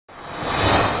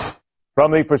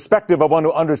From the perspective of one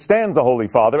who understands the Holy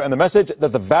Father and the message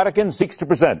that the Vatican seeks to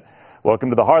present. Welcome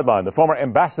to the Hardline, the former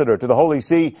ambassador to the Holy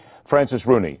See, Francis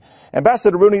Rooney.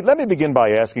 Ambassador Rooney, let me begin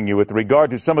by asking you with regard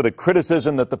to some of the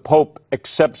criticism that the Pope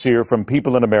accepts here from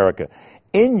people in America.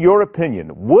 In your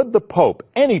opinion, would the Pope,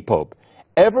 any Pope,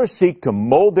 ever seek to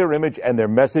mold their image and their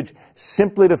message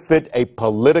simply to fit a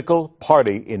political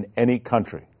party in any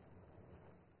country?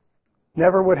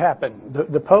 Never would happen.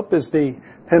 The Pope is the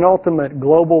penultimate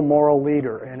global moral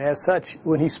leader, and as such,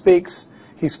 when he speaks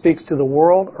to the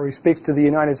world, or he speaks to the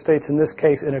United States, in this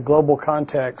case, in a global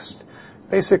context,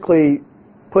 basically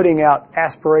putting out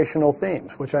aspirational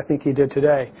themes, which I think he did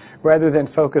today, rather than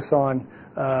focus on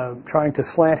trying to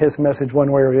slant his message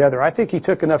one way or the other. I think he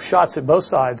took enough shots at both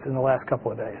sides in the last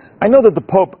couple of days. I know that the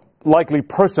Pope likely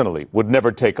personally would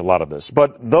never take a lot of this,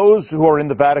 but those who are in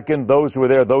the Vatican, those who are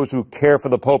there, those who care for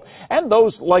the Pope, and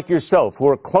those like yourself who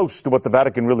are close to what the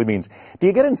Vatican really means, do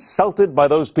you get insulted by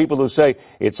those people who say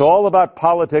it's all about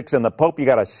politics and the Pope, you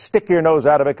got to stick your nose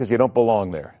out of it because you don't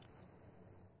belong there?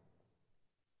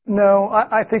 No,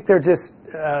 I think they're just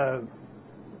they're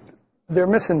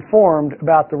misinformed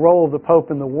about the role of the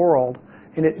Pope in the world,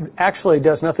 and it actually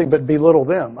does nothing but belittle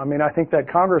them. I mean, I think that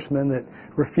congressman that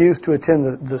refused to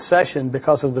attend the session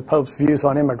because of the Pope's views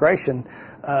on immigration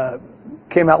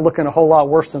came out looking a whole lot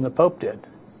worse than the Pope did.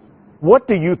 What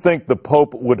do you think the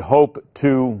Pope would hope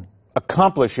to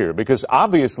accomplish here? Because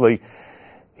obviously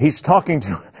he's talking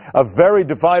to a very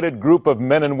divided group of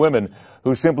men and women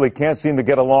who simply can't seem to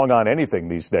get along on anything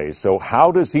these days. So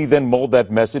how does he then mold that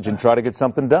message and try to get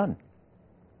something done?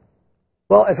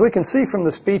 Well, as we can see from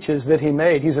the speeches that he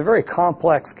made, he's a very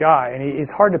complex guy, and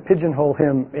it's hard to pigeonhole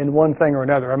him in one thing or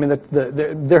another. I mean,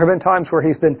 there have been times where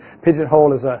he's been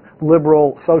pigeonholed as a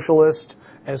liberal socialist,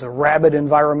 as a rabid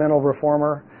environmental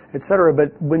reformer, etc.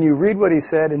 But when you read what he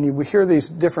said and you hear these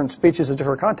different speeches in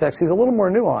different contexts, he's a little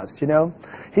more nuanced, you know.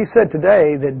 He said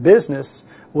today that business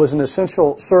was an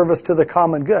essential service to the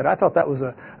common good. I thought that was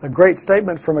a great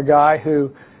statement from a guy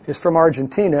who is from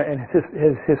Argentina and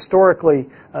is historically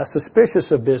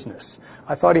suspicious of business.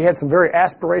 I thought he had some very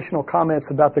aspirational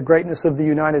comments about the greatness of the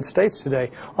United States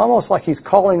today, almost like he's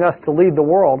calling us to lead the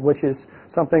world, which is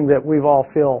something that we've all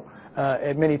feel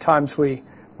at many times we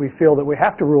feel that we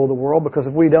have to rule the world, because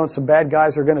if we don't, some bad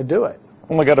guys are going to do it.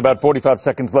 Only got about 45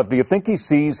 seconds left. Do you think he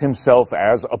sees himself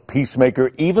as a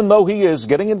peacemaker, even though he is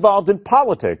getting involved in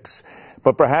politics,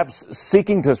 but perhaps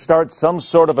seeking to start some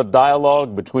sort of a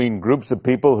dialogue between groups of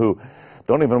people who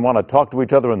don't even want to talk to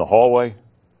each other in the hallway?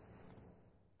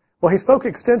 Well, he spoke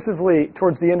extensively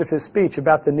towards the end of his speech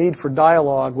about the need for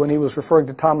dialogue when he was referring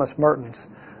to Thomas Merton's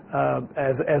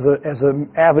as an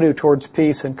avenue towards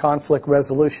peace and conflict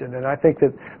resolution. And I think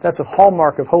that that's a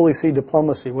hallmark of Holy See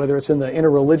diplomacy, whether it's in the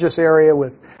interreligious area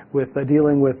with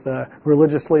dealing with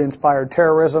religiously inspired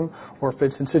terrorism, or if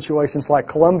it's in situations like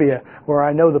Colombia, where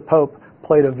I know the Pope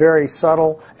played a very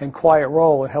subtle and quiet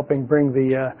role in helping bring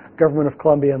the government of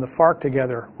Colombia and the FARC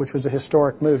together, which was a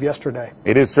historic move yesterday.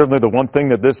 It is certainly the one thing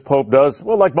that this Pope does,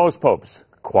 well, like most popes,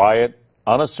 quiet,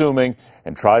 unassuming,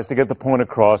 and tries to get the point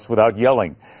across without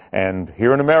yelling. And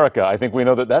here in America, I think we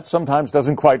know that that sometimes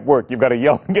doesn't quite work. You've got to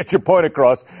yell and get your point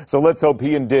across. So let's hope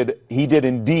he did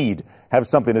indeed have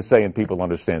something to say and people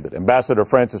understand it. Ambassador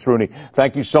Francis Rooney,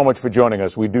 thank you so much for joining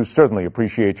us. We do certainly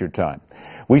appreciate your time.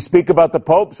 We speak about the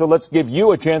Pope, so let's give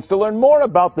you a chance to learn more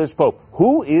about this Pope.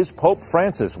 Who is Pope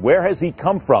Francis? Where has he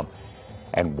come from?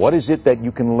 And what is it that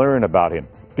you can learn about him?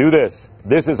 Do this.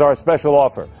 This is our special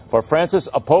offer. For Francis,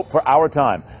 a Pope for our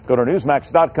time. Go to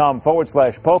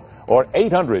Newsmax.com/Pope or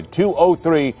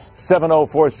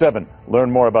 800-203-7047.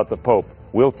 Learn more about the Pope.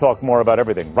 We'll talk more about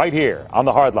everything right here on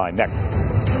The Hardline next.